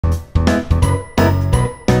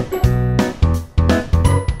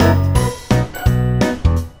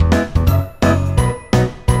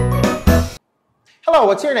Hello,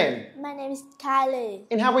 what's your name? My name is Kylee.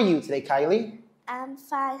 And how are you today, Kylie? I'm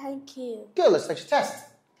fine, thank you. Good, let's take your test.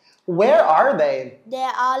 Where are they? They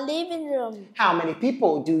are living room. How many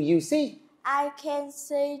people do you see? I can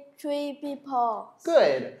see 3 people.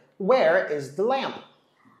 Good. Where is the lamp?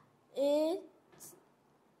 It's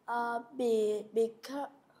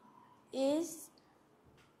it's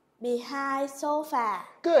behind sofa.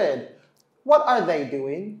 Good. What are they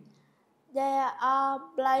doing? They are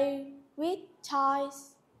playing with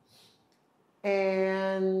toys.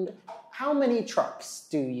 And how many trucks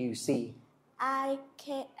do you see? I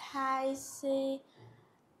see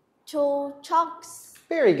 2 trucks.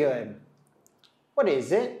 Very good. What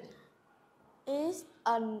is it? It's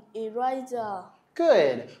an eraser.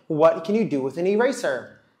 Good. What can you do with an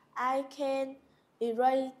eraser? I can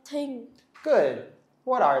erase things. Good.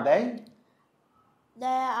 What are they? They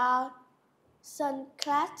are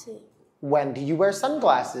sunglasses. When do you wear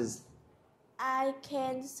sunglasses? I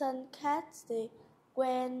can sunglasses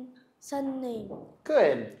when sunny.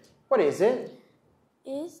 Good. What is it?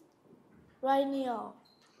 It's radio.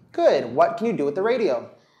 Good. What can you do with the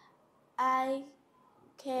radio? I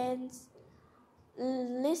can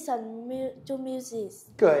listen to music.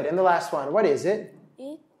 Good. And the last one, what is it?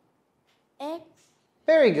 It's eggs.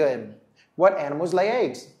 Very good. What animals lay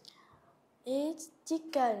eggs? It's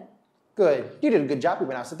chicken. Good. You did a good job. You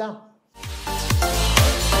may now sit down.